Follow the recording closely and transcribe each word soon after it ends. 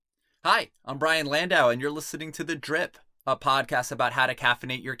Hi, I'm Brian Landau, and you're listening to The Drip, a podcast about how to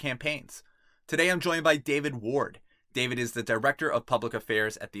caffeinate your campaigns. Today I'm joined by David Ward. David is the Director of Public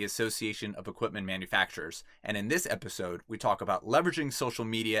Affairs at the Association of Equipment Manufacturers, and in this episode, we talk about leveraging social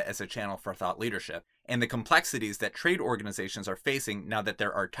media as a channel for thought leadership and the complexities that trade organizations are facing now that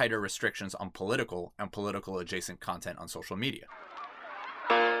there are tighter restrictions on political and political adjacent content on social media.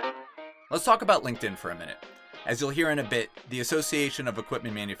 Let's talk about LinkedIn for a minute. As you'll hear in a bit, the Association of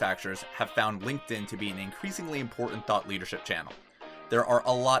Equipment Manufacturers have found LinkedIn to be an increasingly important thought leadership channel. There are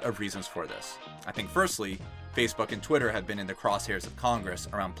a lot of reasons for this. I think firstly, Facebook and Twitter have been in the crosshairs of Congress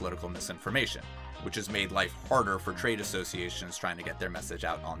around political misinformation, which has made life harder for trade associations trying to get their message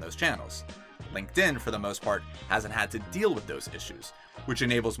out on those channels. LinkedIn, for the most part, hasn't had to deal with those issues, which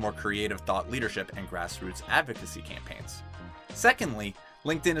enables more creative thought leadership and grassroots advocacy campaigns. Secondly,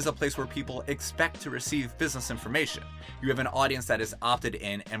 LinkedIn is a place where people expect to receive business information. You have an audience that is opted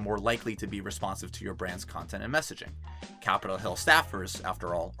in and more likely to be responsive to your brand's content and messaging. Capitol Hill staffers,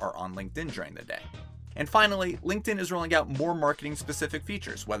 after all, are on LinkedIn during the day. And finally, LinkedIn is rolling out more marketing-specific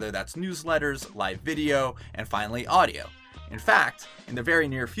features, whether that's newsletters, live video, and finally audio. In fact, in the very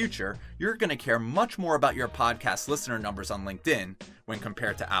near future, you're going to care much more about your podcast listener numbers on LinkedIn when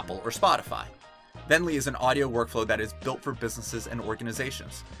compared to Apple or Spotify. Vennly is an audio workflow that is built for businesses and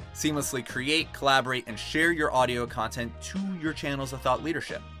organizations. Seamlessly create, collaborate, and share your audio content to your channels of thought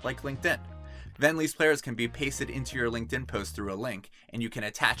leadership, like LinkedIn. Vennly's players can be pasted into your LinkedIn post through a link, and you can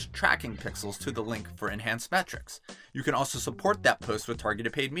attach tracking pixels to the link for enhanced metrics. You can also support that post with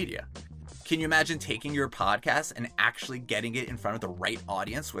targeted paid media. Can you imagine taking your podcast and actually getting it in front of the right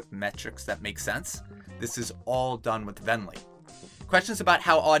audience with metrics that make sense? This is all done with Vennly. Questions about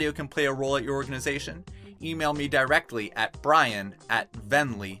how audio can play a role at your organization? Email me directly at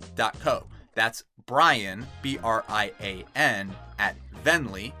brian@vennly.co. That's Brian, B-R-I-A-N, at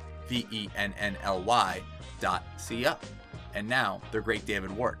Vennly, VENNLY.co. And now, the great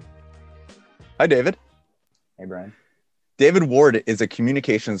David Ward. Hi, David. Hey, Brian. David Ward is a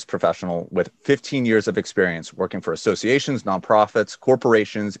communications professional with 15 years of experience working for associations, nonprofits,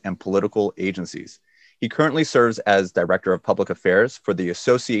 corporations, and political agencies. He currently serves as Director of Public Affairs for the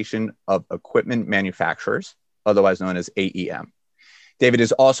Association of Equipment Manufacturers, otherwise known as AEM. David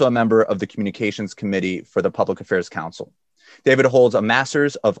is also a member of the Communications Committee for the Public Affairs Council. David holds a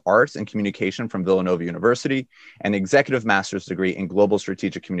Master's of Arts in Communication from Villanova University and Executive Master's degree in Global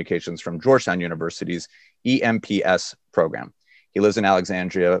Strategic Communications from Georgetown University's EMPS program. He lives in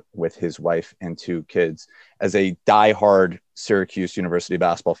Alexandria with his wife and 2 kids. As a diehard Syracuse University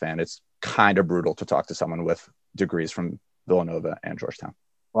basketball fan, it's kind of brutal to talk to someone with degrees from Villanova and Georgetown.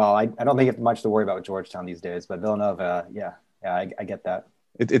 Well, I don't think it's much to worry about with Georgetown these days, but Villanova, I get that.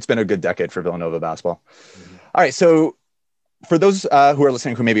 It's been a good decade for Villanova basketball. Mm-hmm. All right, so for those who are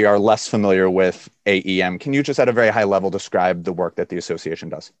listening who maybe are less familiar with AEM, can you just at a very high level describe the work that the association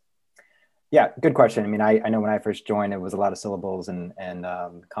does? Yeah, good question. I mean, I know when I first joined, it was a lot of syllables and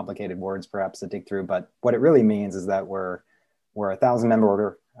complicated words perhaps to dig through, but what it really means is that we're a 1,000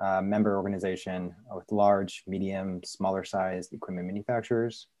 member organization with large, medium, smaller sized equipment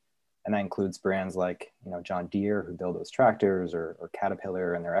manufacturers. And that includes brands like, John Deere, who build those tractors, or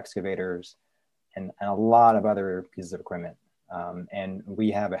Caterpillar and their excavators, and a lot of other pieces of equipment. And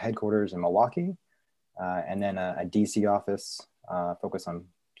we have a headquarters in Milwaukee, and then a DC office focused on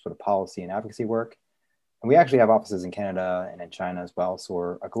sort of policy and advocacy work. And we actually have offices in Canada and in China as well. So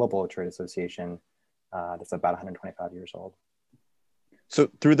we're a global trade association that's about 125 years old. So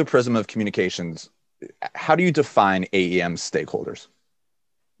through the prism of communications, how do you define AEM's stakeholders?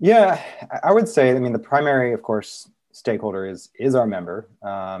 Yeah, I would say, the primary, of course, stakeholder is our member,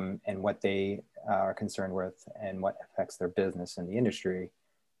 and what they are concerned with and what affects their business in the industry.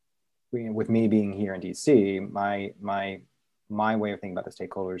 With me being here in DC, my way of thinking about the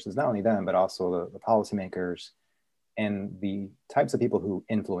stakeholders is not only them, but also the policymakers and the types of people who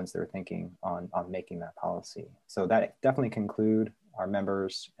influence their thinking on making that policy. So that definitely can include our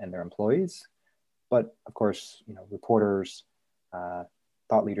members and their employees, but of course, reporters,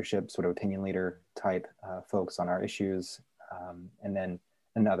 thought leadership, sort of opinion leader type folks on our issues, and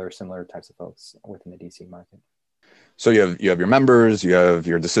other similar types of folks within the DC market. So you have your members, you have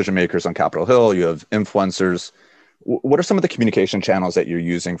your decision makers on Capitol Hill, you have influencers. What are some of the communication channels that you're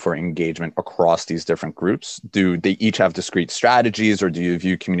using for engagement across these different groups? Do they each have discrete strategies, or do you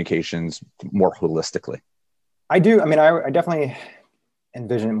view communications more holistically? I do. I definitely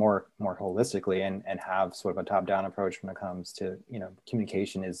envision it more holistically and have sort of a top-down approach when it comes to,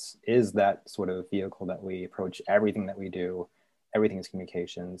 communication is that sort of vehicle that we approach everything that we do. Everything is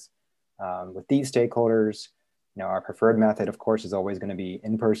communications. With these stakeholders, Our preferred method, of course, is always going to be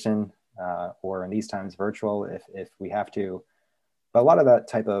in person or in these times virtual if we have to. But a lot of that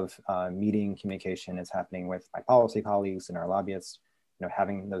type of meeting communication is happening with my policy colleagues and our lobbyists,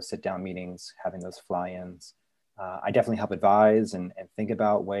 having those sit down meetings, having those fly-ins. I definitely help advise and think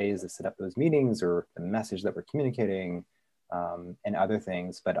about ways to set up those meetings or the message that we're communicating and other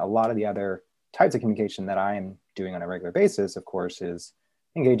things. But a lot of the other types of communication that I am doing on a regular basis, of course, is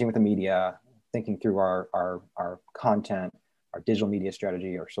engaging with the media, thinking through our content, our digital media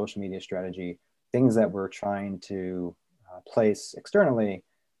strategy, our social media strategy, things that we're trying to place externally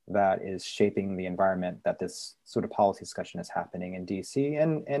that is shaping the environment that this sort of policy discussion is happening in DC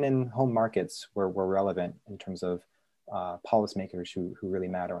and in home markets where we're relevant in terms of policymakers who really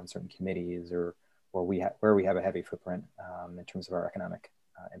matter on certain committees or where we have a heavy footprint in terms of our economic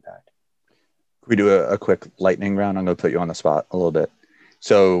impact. Can we do a quick lightning round? I'm going to put you on the spot a little bit.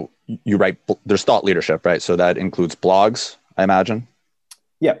 So you write, there's thought leadership, right? So that includes blogs, I imagine.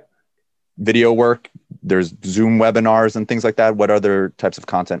 Yeah. Video work, there's Zoom webinars and things like that. What other types of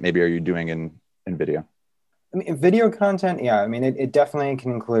content maybe are you doing in video? I mean, video content, yeah. I mean, it definitely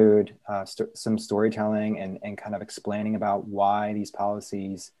can include some storytelling and kind of explaining about why these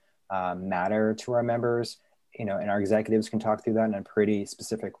policies matter to our members. And our executives can talk through that in a pretty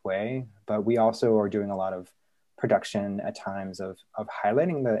specific way. But we also are doing a lot of production at times of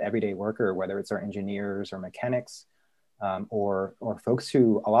highlighting the everyday worker, whether it's our engineers or mechanics, or folks a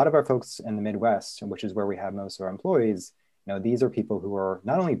lot of our folks in the Midwest, which is where we have most of our employees, these are people who are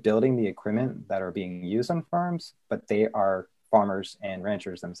not only building the equipment that are being used on farms, but they are farmers and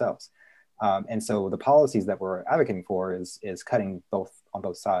ranchers themselves. And so the policies that we're advocating for is cutting on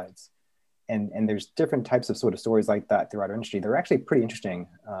both sides. And there's different types of sort of stories like that throughout our industry. They're actually pretty interesting.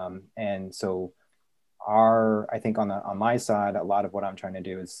 And so I think on my side, a lot of what I'm trying to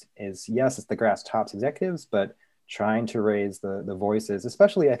do is yes, it's the grass tops executives, but trying to raise the voices,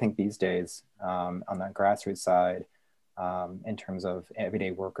 especially I think these days on the grassroots side, in terms of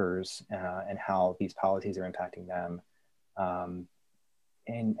everyday workers and how these policies are impacting them.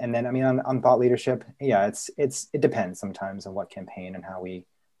 And then, I mean, on thought leadership, yeah, it depends sometimes on what campaign and how we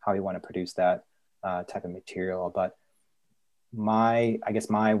want to produce that type of material. But my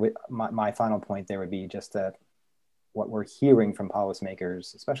final point there would be just that what we're hearing from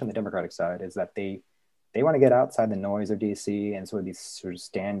policymakers, especially on the Democratic side, is that they want to get outside the noise of DC and sort of these sort of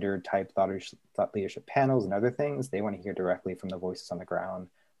standard type thought leadership panels and other things. They want to hear directly from the voices on the ground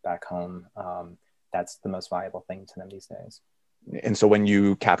back home. That's the most valuable thing to them these days. And so when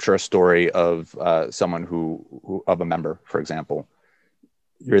you capture a story of someone who of a member, for example,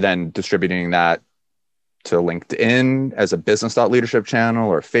 you're then distributing that to LinkedIn as a business thought leadership channel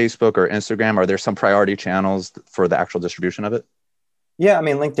or Facebook or Instagram. Are there some priority channels for the actual distribution of it? Yeah, I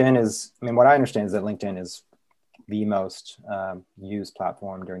mean, what I understand is that LinkedIn is the most used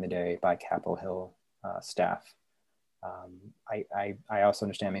platform during the day by Capitol Hill staff. I also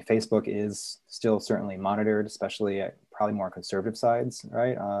understand, I mean, Facebook is still certainly monitored, especially at probably more conservative sides,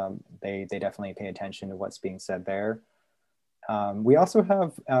 right? They definitely pay attention to what's being said there. We also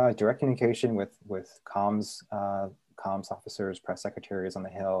have direct communication with comms officers, press secretaries on the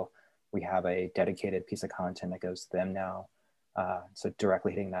Hill. We have a dedicated piece of content that goes to them now. So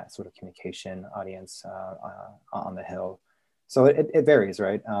directly hitting that sort of communication audience on the Hill. So it varies,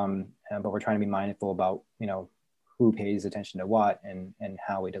 right? But we're trying to be mindful about, who pays attention to what and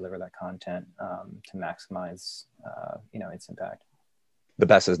how we deliver that content to maximize, its impact. The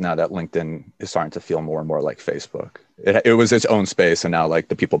best is now that LinkedIn is starting to feel more and more like Facebook. It was its own space, and now like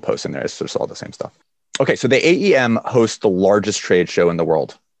the people posting there, it's just all the same stuff. Okay, so the AEM hosts the largest trade show in the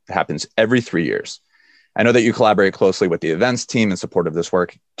world. It happens every 3 years. I know that you collaborate closely with the events team in support of this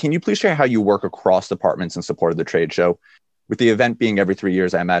work. Can you please share how you work across departments in support of the trade show? With the event being every 3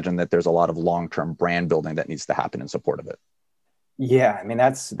 years, I imagine that there's a lot of long-term brand building that needs to happen in support of it. Yeah, I mean,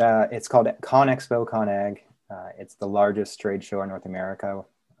 it's called ConExpo ConAg. It's the largest trade show in North America.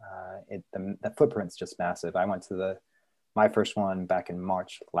 The footprint's just massive. I went to my first one back in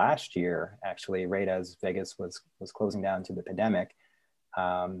March last year, actually, right as Vegas was closing down to the pandemic.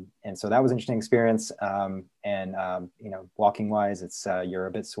 And so that was an interesting experience. Walking wise, you're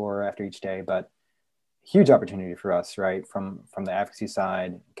a bit sore after each day, but huge opportunity for us, right? From the advocacy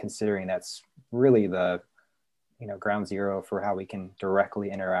side, considering that's really the, ground zero for how we can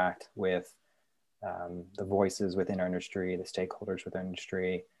directly interact with the voices within our industry, the stakeholders within our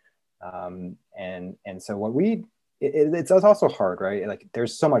industry. And so it's also hard, right? Like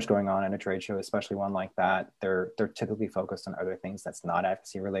there's so much going on in a trade show, especially one like that. They're typically focused on other things that's not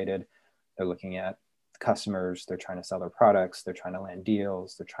advocacy related. They're looking at customers, they're trying to sell their products, they're trying to land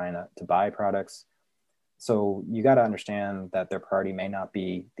deals, they're trying to buy products. So you got to understand that their priority may not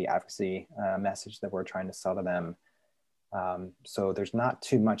be the advocacy message that we're trying to sell to them. So there's not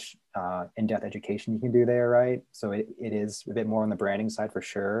too much in-depth education you can do there, right? So it is a bit more on the branding side for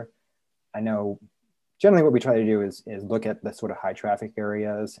sure. I know generally what we try to do is look at the sort of high traffic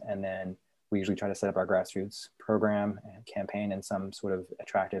areas, and then we usually try to set up our grassroots program and campaign in some sort of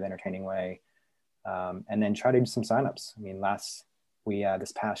attractive, entertaining way, and then try to do some signups. I mean,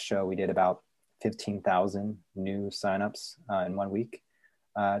 this past show, we did about 15,000 new signups in 1 week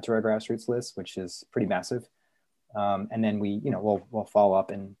to our grassroots list, which is pretty massive. And then we'll follow up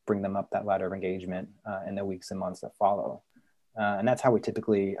and bring them up that ladder of engagement in the weeks and months that follow. And that's how we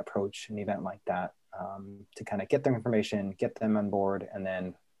typically approach an event like that, to kind of get their information, get them on board, and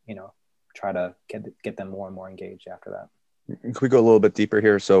then, try to get them more and more engaged after that. Can we go a little bit deeper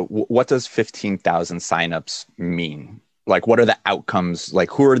here? So what does 15,000 signups mean? Like, what are the outcomes? Like,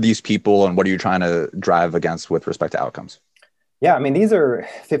 who are these people and what are you trying to drive against with respect to outcomes? Yeah, I mean, these are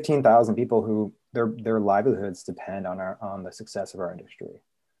 15,000 people who their livelihoods depend on the success of our industry.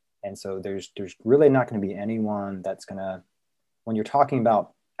 And so there's really not going to be anyone that's going to, when you're talking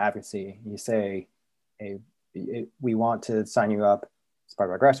about advocacy, you say, hey, we want to sign you up as part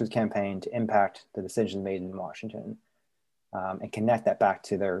of our grassroots campaign to impact the decisions made in Washington, and connect that back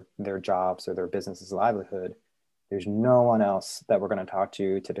to their jobs or their business's livelihood. There's no one else that we're going to talk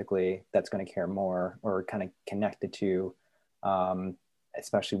to typically that's going to care more or kind of connected to,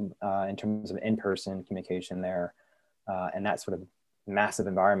 especially in terms of in-person communication there, and that sort of massive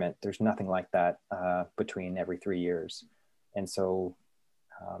environment. There's nothing like that between every 3 years. And so,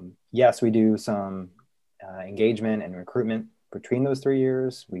 yes, we do some engagement and recruitment between those 3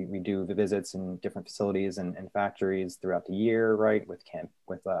 years. We do the visits in different facilities and factories throughout the year, right, with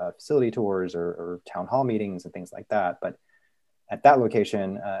facility tours or town hall meetings and things like that. But at that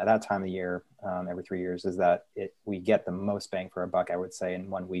location, at that time of the year, every 3 years, is that we get the most bang for our buck, I would say, in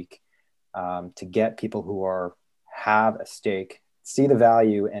 1 week, to get people who have a stake, see the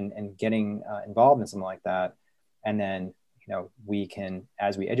value in getting involved in something like that. And then, we can,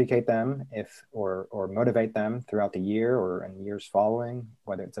 as we educate them, or motivate them throughout the year or in years following,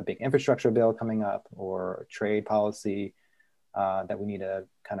 whether it's a big infrastructure bill coming up or a trade policy that we need to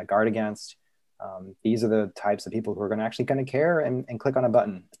kind of guard against. These are the types of people who are going to actually kind of care and click on a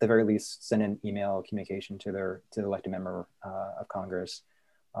button, at the very least, send an email communication to the elected member of Congress,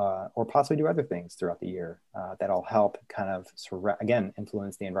 or possibly do other things throughout the year that'll help kind of, again,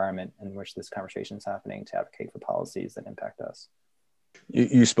 influence the environment in which this conversation is happening, to advocate for policies that impact us.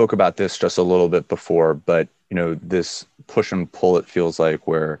 You spoke about this just a little bit before, but this push and pull, it feels like,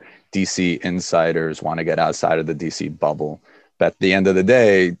 where DC insiders want to get outside of the DC bubble. But at the end of the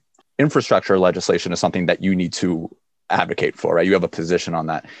day, infrastructure legislation is something that you need to advocate for, right? You have a position on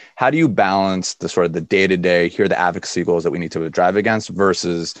that. How do you balance the sort of the day-to-day, here are the advocacy goals that we need to drive against,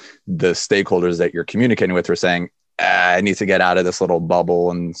 versus the stakeholders that you're communicating with who are saying, I need to get out of this little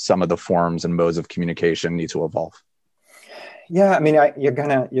bubble and some of the forms and modes of communication need to evolve? Yeah, I mean,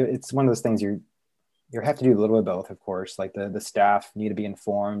 it's one of those things you have to do a little bit of both, of course. Like the staff need to be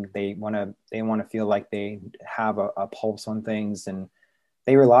informed. They want to feel like they have a pulse on things, and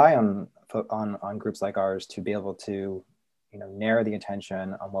they rely on groups like ours to be able to, narrow the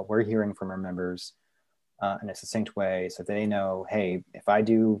attention on what we're hearing from our members in a succinct way, so they know, hey, if I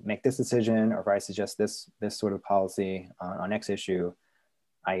do make this decision, or if I suggest this sort of policy on X issue,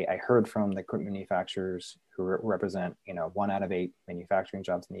 I heard from the equipment manufacturers who represent, 1 out of 8 manufacturing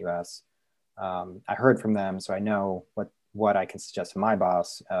jobs in the U.S. I heard from them, so I know what I can suggest to my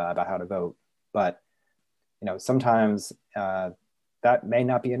boss about how to vote. But sometimes that may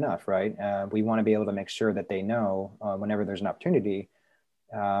not be enough, right? We want to be able to make sure that they know whenever there's an opportunity,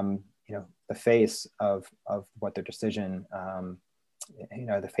 the face of what their decision,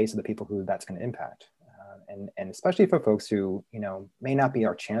 the face of the people who that's going to impact. And especially for folks who, may not be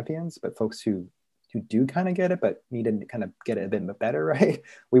our champions, but folks who do kind of get it, but need to kind of get it a bit better, right?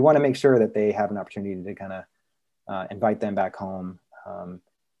 We want to make sure that they have an opportunity to kind of invite them back home.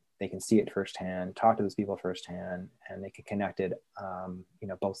 They can see it firsthand, talk to those people firsthand, and they can connect it,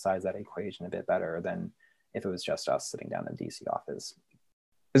 both sides of that equation a bit better than if it was just us sitting down in the DC office.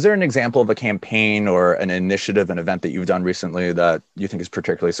 Is there an example of a campaign or an initiative, an event that you've done recently that you think is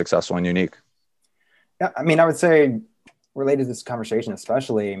particularly successful and unique? Yeah, I mean, I would say, related to this conversation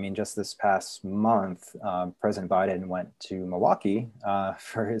especially, I mean, just this past month, President Biden went to Milwaukee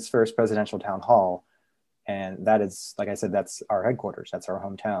for his first presidential town hall. And that is, like I said, that's our headquarters, that's our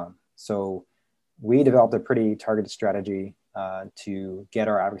hometown. So we developed a pretty targeted strategy to get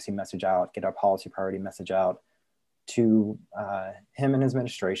our advocacy message out, get our policy priority message out, to him and his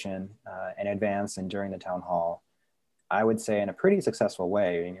administration in advance and during the town hall, I would say in a pretty successful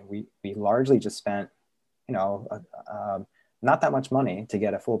way. I mean, we largely just spent, not that much money to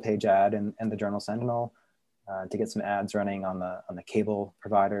get a full page ad in the Journal Sentinel, to get some ads running on the cable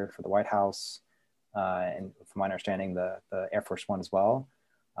provider for the White House, and from my understanding, the Air Force One as well.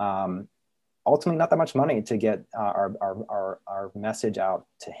 Ultimately, not that much money to get our message out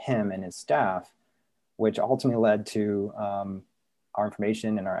to him and his staff, which ultimately led to our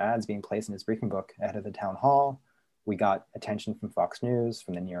information and our ads being placed in his briefing book ahead of the town hall. We got attention from Fox News,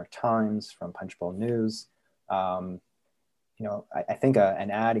 from the New York Times, from Punchbowl News. I think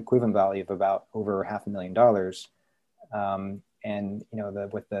an ad equivalent value of about over $500,000. And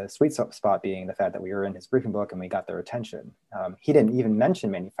with the sweet spot being the fact that we were in his briefing book and we got their attention. He didn't even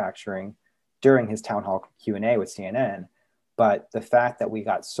mention manufacturing during his town hall Q&A with CNN, but the fact that we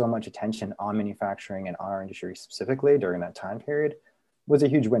got so much attention on manufacturing and on our industry specifically during that time period was a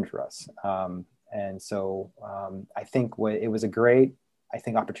huge win for us. And so I think it was a great,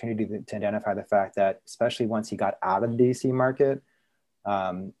 opportunity to identify the fact that, especially once he got out of the DC market,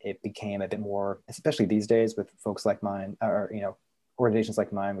 it became a bit more, especially these days with folks like mine, or organizations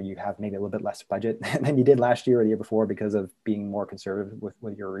like mine, where you have maybe a little bit less budget than you did last year or the year before because of being more conservative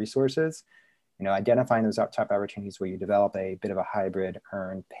with your resources. Identifying those type of opportunities where you develop a bit of a hybrid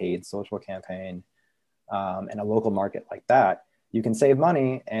earned paid social campaign in a local market like that, you can save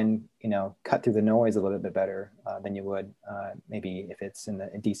money and cut through the noise a little bit better than you would maybe if it's in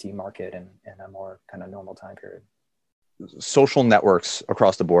the DC market and a more kind of normal time period. Social networks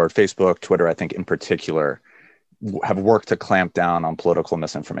across the board, Facebook, Twitter, I think in particular, have worked to clamp down on political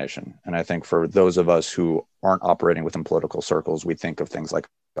misinformation. And I think for those of us who aren't operating within political circles, we think of things like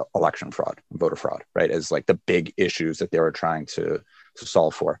election fraud, voter fraud, right, as like the big issues that they were trying to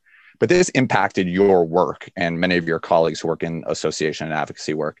solve for. But this impacted your work and many of your colleagues who work in association and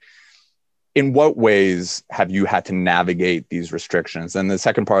advocacy work. In what ways have you had to navigate these restrictions? And the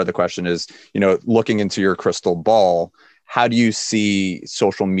second part of the question is, looking into your crystal ball, how do you see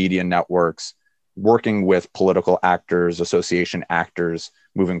social media networks working with political actors, association actors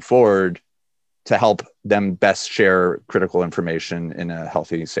moving forward to help them best share critical information in a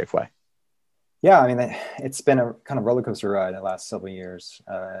healthy, safe way? Yeah, I mean, it's been a kind of roller coaster ride the last several years,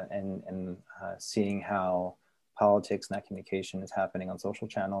 and seeing how politics and that communication is happening on social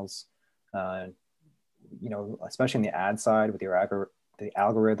channels, especially in the ad side with the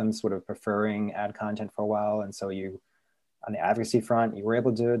algorithms sort of preferring ad content for a while. And so on the advocacy front, you were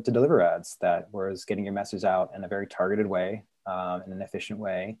able to deliver ads that was getting your message out in a very targeted way, in an efficient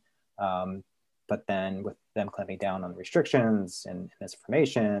way. But then with them clamping down on restrictions and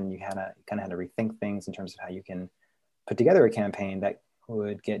misinformation, you kind of had to rethink things in terms of how you can put together a campaign that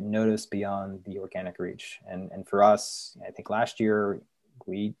would get noticed beyond the organic reach. And for us, I think last year,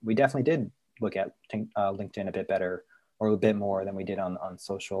 we definitely did look at LinkedIn a bit better, or a bit more than we did on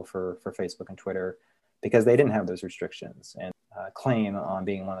social for Facebook and Twitter, because they didn't have those restrictions and claim on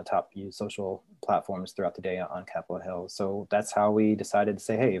being one of the top used social platforms throughout the day on Capitol Hill. So that's how we decided to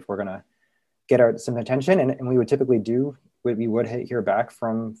say, hey, if we're going to get some attention, and we would typically we would hear back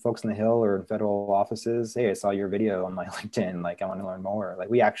from folks in the Hill or in federal offices, hey, I saw your video on my LinkedIn, like I want to learn more. Like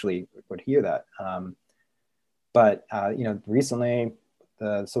we actually would hear that. But recently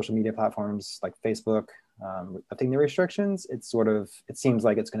the social media platforms like Facebook, lifting the restrictions, it seems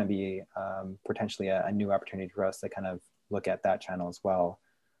like it's going to be potentially a new opportunity for us to kind of look at that channel as well,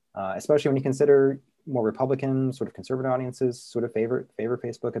 especially when you consider more Republican, sort of conservative audiences sort of favor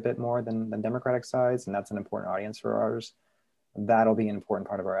Facebook a bit more than Democratic sides, and that's an important audience for ours. That'll be an important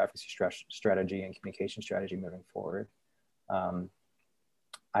part of our advocacy strategy and communication strategy moving forward.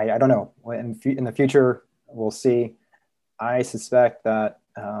 I don't know. In the future, we'll see. I suspect that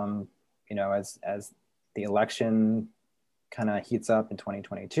as the election kind of heats up in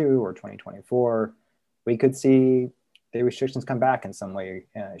 2022 or 2024, we could see the restrictions come back in some way,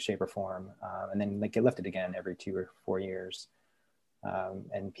 shape, or form, and then they get lifted again every 2 or 4 years.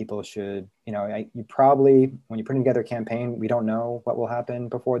 And people should, you probably, when you're putting together a campaign, we don't know what will happen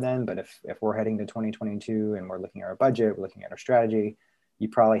before then, but if we're heading to 2022 and we're looking at our budget, we're looking at our strategy, you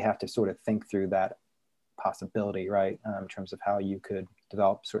probably have to sort of think through that possibility, right? In terms of how you could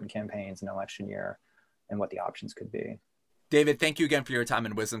develop certain campaigns in an election year and what the options could be. David, thank you again for your time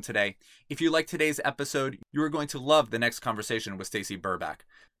and wisdom today. If you liked today's episode, you are going to love the next conversation with Stacy Burbach.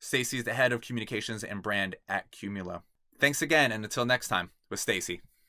 Stacy is the head of communications and brand at Qmulo. Thanks again, and until next time with Stacy.